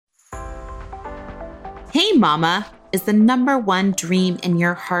Hey mama, is the number one dream in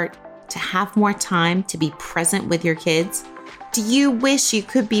your heart to have more time to be present with your kids? Do you wish you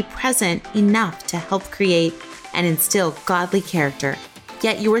could be present enough to help create and instill godly character,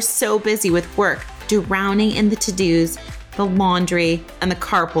 yet you are so busy with work, drowning in the to-dos, the laundry, and the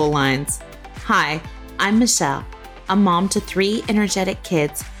carpool lines? Hi, I'm Michelle, a mom to 3 energetic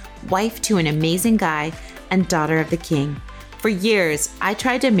kids, wife to an amazing guy, and daughter of the king. For years, I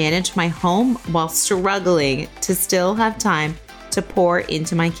tried to manage my home while struggling to still have time to pour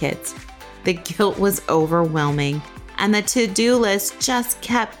into my kids. The guilt was overwhelming, and the to-do list just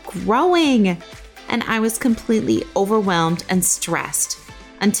kept growing. And I was completely overwhelmed and stressed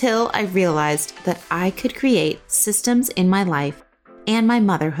until I realized that I could create systems in my life and my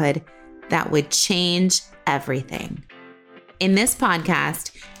motherhood that would change everything. In this podcast,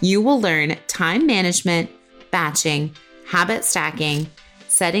 you will learn time management, batching, habit stacking,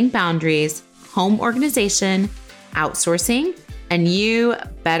 setting boundaries, home organization, outsourcing, and you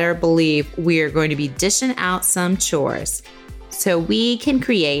better believe we are going to be dishing out some chores so we can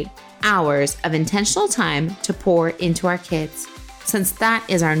create hours of intentional time to pour into our kids, since that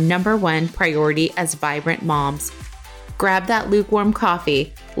is our number one priority as vibrant moms. Grab that lukewarm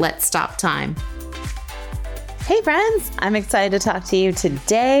coffee. Let's stop time. Hey friends, I'm excited to talk to you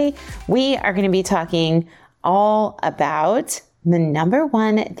today. We are going to be talking all about the number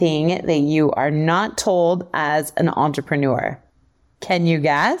one thing that you are not told as an entrepreneur. Can you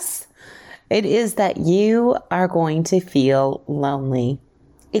guess? It is that you are going to feel lonely.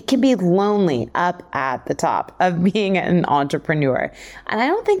 It can be lonely up at the top of being an entrepreneur. And I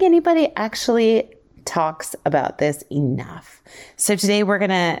don't think anybody actually talks about this enough. So today we're going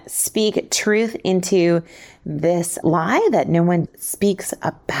to speak truth into this lie that no one speaks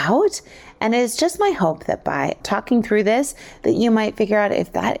about. And it's just my hope that by talking through this, that you might figure out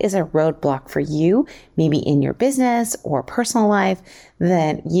if that is a roadblock for you, maybe in your business or personal life,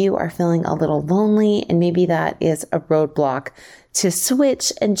 that you are feeling a little lonely. And maybe that is a roadblock to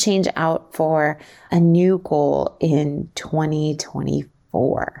switch and change out for a new goal in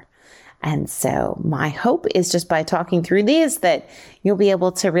 2024. And so my hope is just by talking through these that you'll be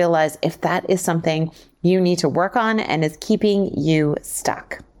able to realize if that is something you need to work on and is keeping you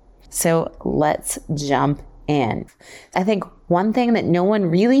stuck. So let's jump in. I think one thing that no one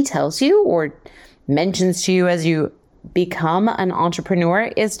really tells you or mentions to you as you become an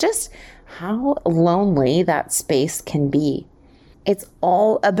entrepreneur is just how lonely that space can be. It's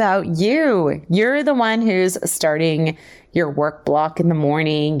all about you. You're the one who's starting your work block in the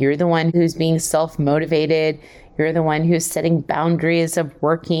morning. You're the one who's being self-motivated. You're the one who's setting boundaries of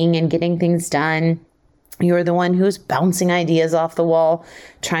working and getting things done. You're the one who's bouncing ideas off the wall,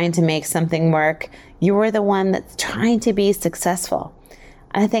 trying to make something work. You're the one that's trying to be successful.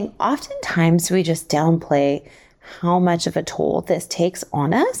 And I think oftentimes we just downplay how much of a toll this takes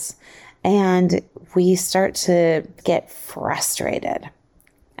on us, and we start to get frustrated.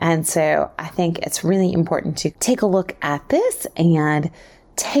 And so I think it's really important to take a look at this and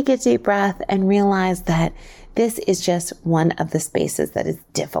take a deep breath and realize that this is just one of the spaces that is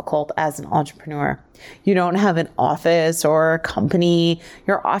difficult as an entrepreneur. You don't have an office or a company.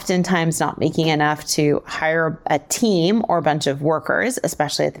 You're oftentimes not making enough to hire a team or a bunch of workers,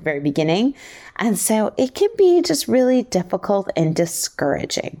 especially at the very beginning. And so it can be just really difficult and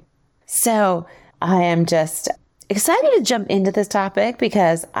discouraging. So I am just excited to jump into this topic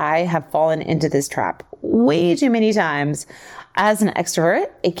because I have fallen into this trap way too many times. As an extrovert,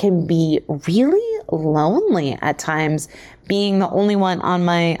 it can be really lonely at times being the only one on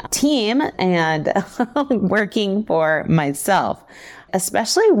my team and working for myself,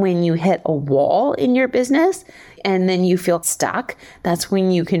 especially when you hit a wall in your business and then you feel stuck. That's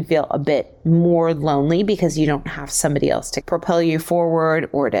when you can feel a bit more lonely because you don't have somebody else to propel you forward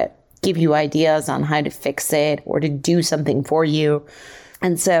or to give you ideas on how to fix it or to do something for you.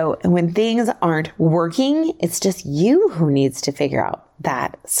 And so when things aren't working, it's just you who needs to figure out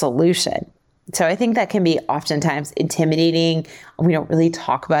that solution. So I think that can be oftentimes intimidating. We don't really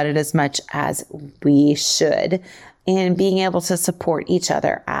talk about it as much as we should in being able to support each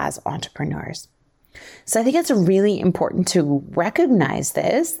other as entrepreneurs. So I think it's really important to recognize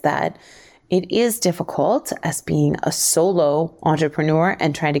this, that it is difficult as being a solo entrepreneur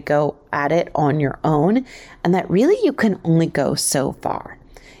and trying to go at it on your own, and that really you can only go so far.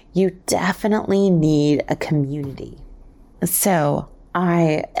 You definitely need a community. So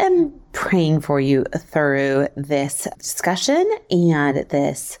I am praying for you through this discussion and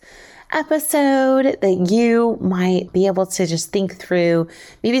this episode that you might be able to just think through.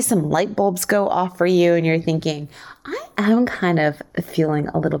 Maybe some light bulbs go off for you and you're thinking, I am kind of feeling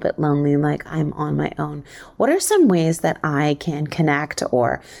a little bit lonely, like I'm on my own. What are some ways that I can connect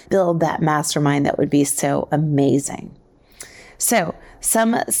or build that mastermind that would be so amazing? So,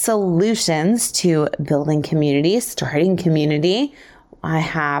 some solutions to building community, starting community. I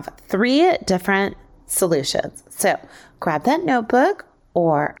have 3 different solutions. So, grab that notebook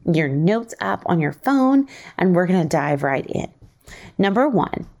or your notes app on your phone, and we're going to dive right in. Number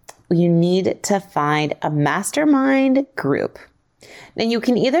 1, you need to find a mastermind group. Now, you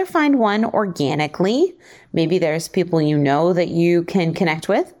can either find one organically. Maybe there's people you know that you can connect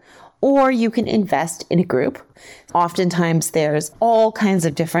with, or you can invest in a group. Oftentimes, there's all kinds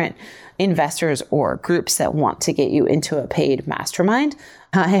of different investors or groups that want to get you into a paid mastermind.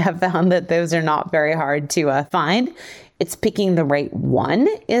 I have found that those are not very hard to find. It's picking the right one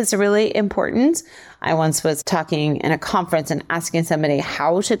is really important. I once was talking in a conference and asking somebody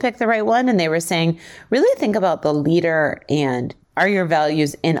how to pick the right one. And they were saying, really think about the leader and are your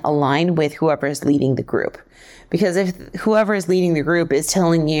values in align with whoever is leading the group? Because if whoever is leading the group is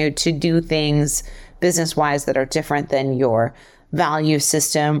telling you to do things business-wise that are different than your value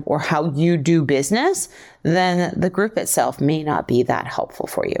system or how you do business, then the group itself may not be that helpful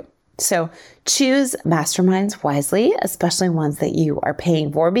for you. So choose masterminds wisely, especially ones that you are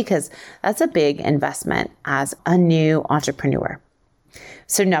paying for, because that's a big investment as a new entrepreneur.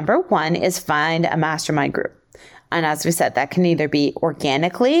 So number 1 is find a mastermind group. And as we said, that can either be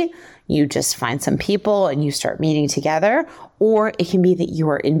organically, you just find some people and you start meeting together, or it can be that you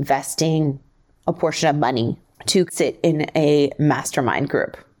are investing a portion of money to sit in a mastermind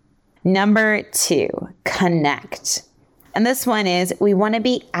group. Number 2, connect. And this one is we want to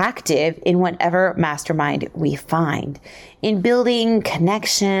be active in whatever mastermind we find, in building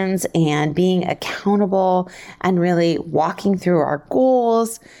connections and being accountable and really walking through our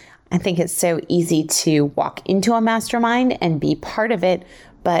goals. I think it's so easy to walk into a mastermind and be part of it,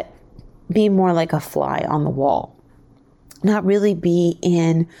 but be more like a fly on the wall, not really be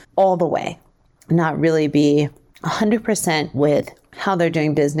in all the way, not really be 100% with how they're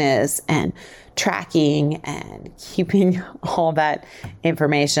doing business and tracking and keeping all that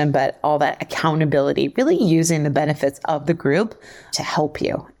information, but all that accountability, really using the benefits of the group to help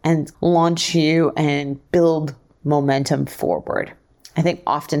you and launch you and build momentum forward. I think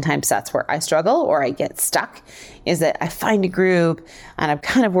oftentimes that's where I struggle or I get stuck, is that I find a group and I'm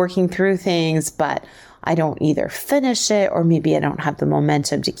kind of working through things, but I don't either finish it or maybe I don't have the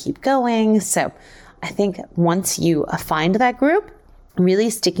momentum to keep going. So I think once you find that group, really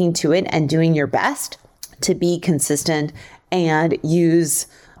sticking to it and doing your best to be consistent and use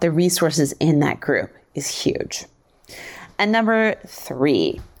the resources in that group is huge. And number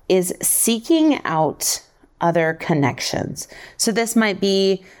 3 is seeking out other connections. So this might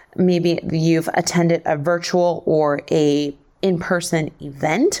be maybe you've attended a virtual or a in-person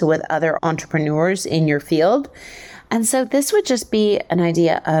event with other entrepreneurs in your field. And so this would just be an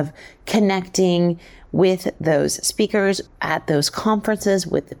idea of connecting with those speakers at those conferences,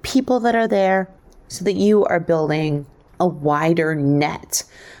 with the people that are there, so that you are building a wider net,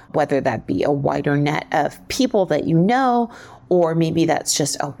 whether that be a wider net of people that you know, or maybe that's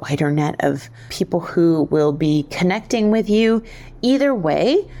just a wider net of people who will be connecting with you. Either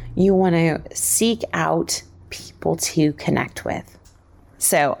way, you want to seek out people to connect with.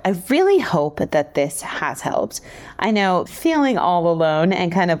 So I really hope that this has helped. I know feeling all alone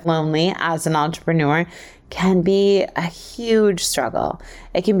and kind of lonely as an entrepreneur can be a huge struggle.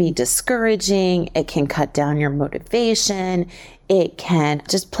 It can be discouraging. It can cut down your motivation. It can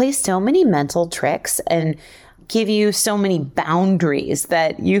just play so many mental tricks and give you so many boundaries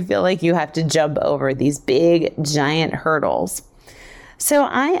that you feel like you have to jump over these big, giant hurdles. So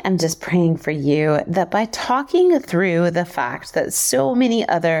I am just praying for you that by talking through the fact that so many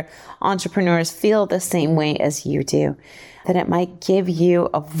other entrepreneurs feel the same way as you do, that it might give you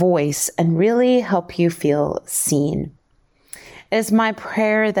a voice and really help you feel seen. It is my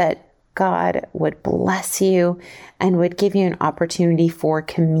prayer that God would bless you and would give you an opportunity for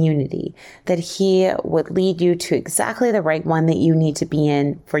community, that He would lead you to exactly the right one that you need to be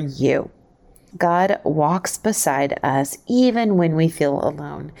in for you. God walks beside us even when we feel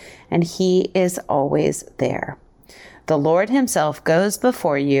alone, and He is always there. The Lord Himself goes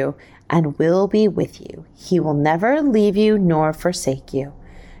before you and will be with you. He will never leave you nor forsake you.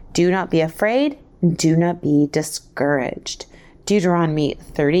 Do not be afraid, and do not be discouraged. Deuteronomy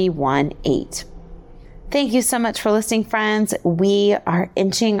 31:8. Thank you so much for listening, friends. We are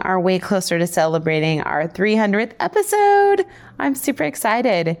inching our way closer to celebrating our 300th episode. I'm super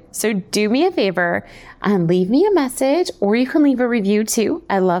excited. So do me a favor and leave me a message, or you can leave a review too.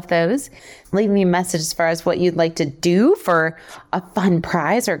 I love those. Leave me a message as far as what you'd like to do for a fun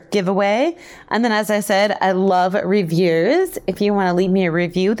prize or giveaway. And then, as I said, I love reviews. If you want to leave me a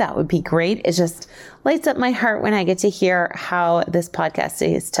review, that would be great. It just lights up my heart when I get to hear how this podcast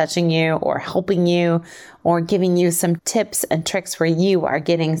is touching you or helping you or giving you some tips and tricks where you are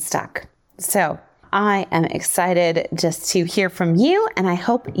getting stuck. So I am excited just to hear from you, and I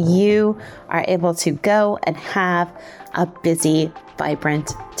hope you are able to go and have a busy,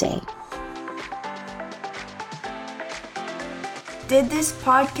 vibrant day. Did this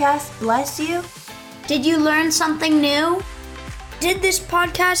podcast bless you? Did you learn something new? Did this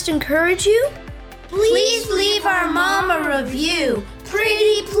podcast encourage you? Please leave our mom a review.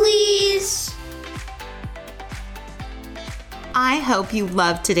 Pretty please. I hope you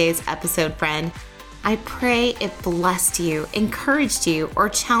loved today's episode, friend. I pray it blessed you, encouraged you, or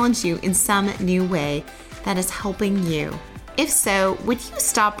challenged you in some new way that is helping you. If so, would you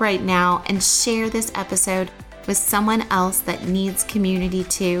stop right now and share this episode with someone else that needs community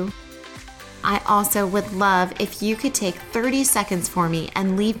too? I also would love if you could take 30 seconds for me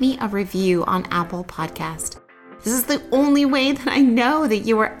and leave me a review on Apple Podcast. This is the only way that I know that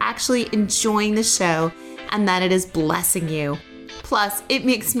you are actually enjoying the show and that it is blessing you. Plus, it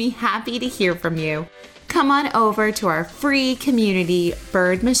makes me happy to hear from you. Come on over to our free community,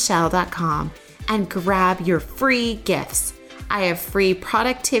 birdmichelle.com, and grab your free gifts. I have free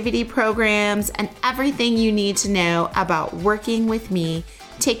productivity programs and everything you need to know about working with me,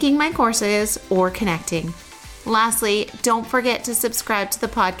 taking my courses, or connecting. Lastly, don't forget to subscribe to the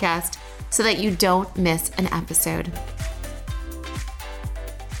podcast so that you don't miss an episode.